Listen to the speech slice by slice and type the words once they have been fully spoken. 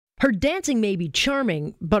Her dancing may be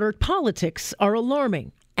charming, but her politics are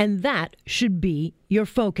alarming. And that should be your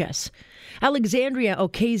focus. Alexandria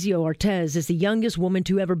Ocasio-Cortez is the youngest woman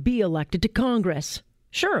to ever be elected to Congress.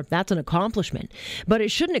 Sure, that's an accomplishment, but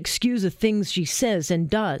it shouldn't excuse the things she says and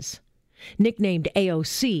does. Nicknamed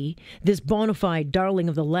AOC, this bona fide darling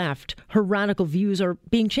of the left, her radical views are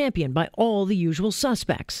being championed by all the usual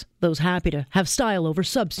suspects, those happy to have style over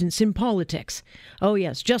substance in politics. Oh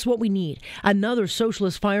yes, just what we need. Another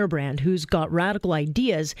socialist firebrand who's got radical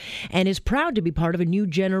ideas and is proud to be part of a new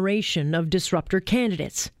generation of disruptor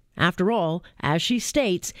candidates. After all, as she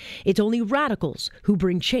states, it's only radicals who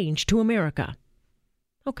bring change to America.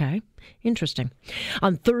 Okay, interesting.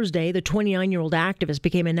 On Thursday, the 29-year-old activist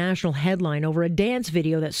became a national headline over a dance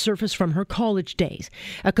video that surfaced from her college days.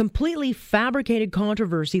 A completely fabricated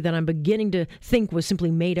controversy that I'm beginning to think was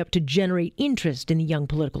simply made up to generate interest in the young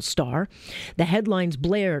political star. The headlines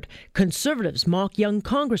blared, "Conservatives mock young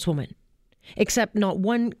congresswoman." Except not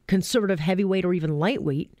one conservative heavyweight or even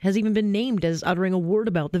lightweight has even been named as uttering a word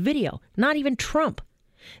about the video. Not even Trump.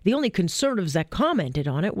 The only conservatives that commented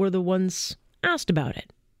on it were the ones asked about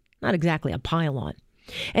it. Not exactly a pile-on.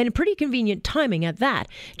 And pretty convenient timing at that,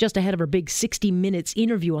 just ahead of her big 60 Minutes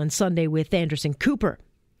interview on Sunday with Anderson Cooper.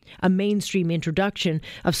 A mainstream introduction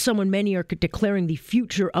of someone many are declaring the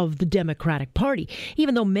future of the Democratic Party,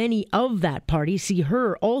 even though many of that party see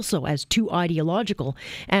her also as too ideological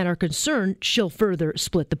and are concerned she'll further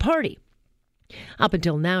split the party. Up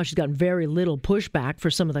until now, she's gotten very little pushback for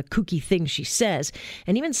some of the kooky things she says,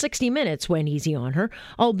 and even 60 Minutes went easy on her,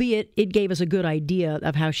 albeit it gave us a good idea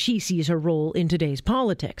of how she sees her role in today's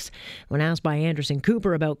politics. When asked by Anderson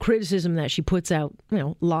Cooper about criticism that she puts out,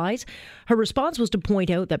 lies, her response was to point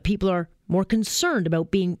out that people are more concerned about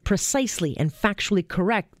being precisely and factually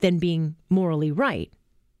correct than being morally right.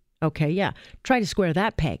 Okay, yeah, try to square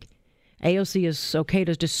that peg. AOC is okay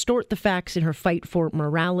to distort the facts in her fight for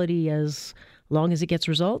morality as long as it gets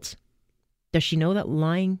results? Does she know that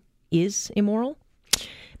lying is immoral?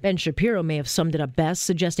 Ben Shapiro may have summed it up best,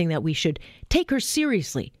 suggesting that we should take her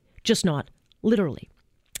seriously, just not literally.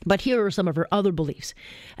 But here are some of her other beliefs.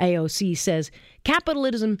 AOC says,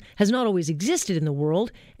 capitalism has not always existed in the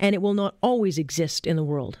world, and it will not always exist in the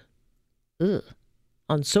world. Ugh.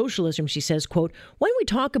 On socialism, she says, quote, when we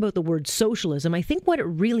talk about the word socialism, I think what it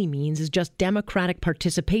really means is just democratic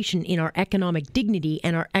participation in our economic dignity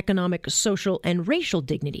and our economic, social, and racial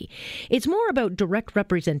dignity. It's more about direct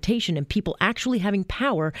representation and people actually having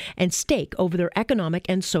power and stake over their economic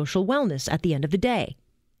and social wellness at the end of the day.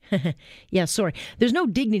 Yeah, sorry. There's no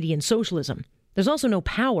dignity in socialism. There's also no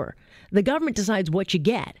power. The government decides what you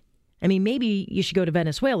get. I mean, maybe you should go to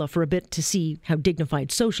Venezuela for a bit to see how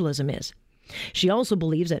dignified socialism is. She also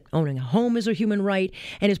believes that owning a home is a human right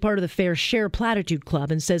and is part of the Fair Share Platitude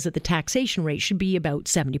Club and says that the taxation rate should be about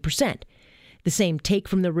 70%. The same take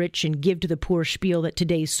from the rich and give to the poor spiel that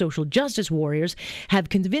today's social justice warriors have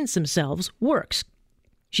convinced themselves works.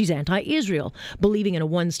 She's anti-Israel, believing in a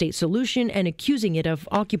one-state solution and accusing it of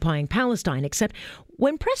occupying Palestine, except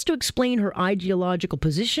when pressed to explain her ideological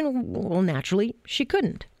position, well, naturally, she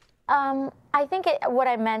couldn't. I think what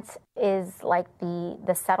I meant is like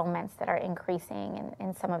the settlements that are increasing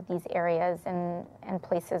in some of these areas and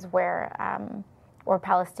places where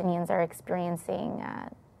Palestinians are experiencing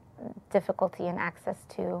difficulty in access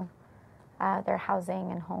to their housing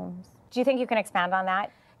and homes. Do you think you can expand on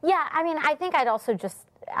that? Yeah, I mean, I think I'd also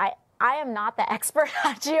I am not the expert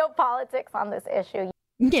on geopolitics on this issue.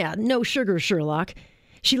 Yeah, no sugar, Sherlock.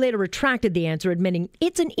 She later retracted the answer, admitting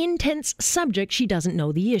it's an intense subject, she doesn't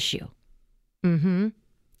know the issue.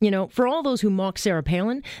 For all those who mock Sarah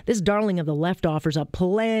Palin, this darling of the left offers up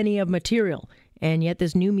plenty of material. And yet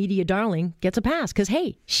this new media darling gets a pass because,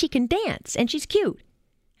 hey, she can dance and she's cute.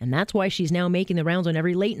 And that's why she's now making the rounds on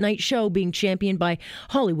every late-night show being championed by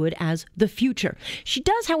Hollywood as the future. She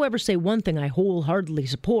does, however, say one thing I wholeheartedly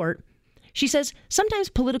support. She says sometimes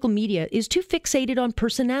political media is too fixated on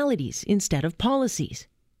personalities instead of policies.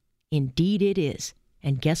 Indeed it is.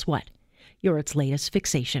 And guess what? You're its latest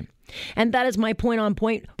fixation. And that is my point on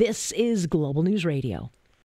point. This is Global News Radio.